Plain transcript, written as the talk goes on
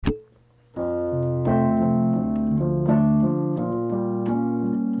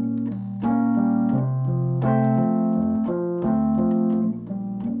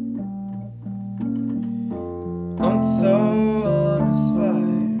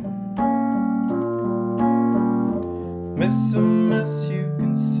Kiss a mess you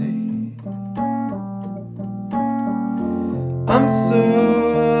can see. I'm so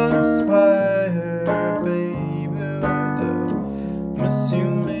uninspired, baby, with the mess you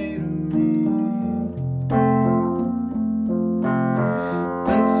made of me.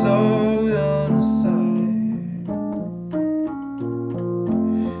 Done so on the side,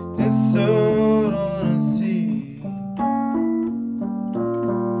 done so on the sea.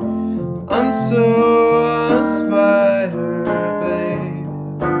 I'm so uninspired, baby,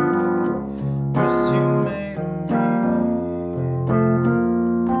 mess you made of me.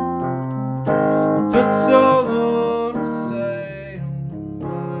 Just so long to say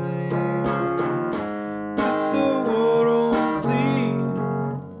mine. Just so what I see.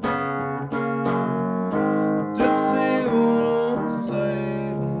 Just say what I say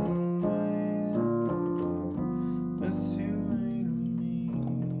mine. Mess you made of me.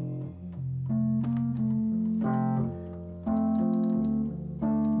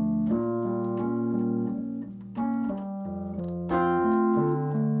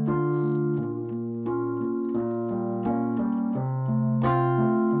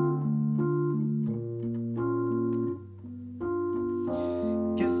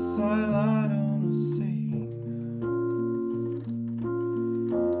 Guess I lied on the scene.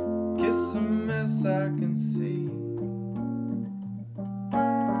 Guess a mess I can see.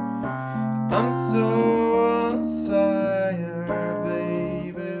 I'm so unsigned.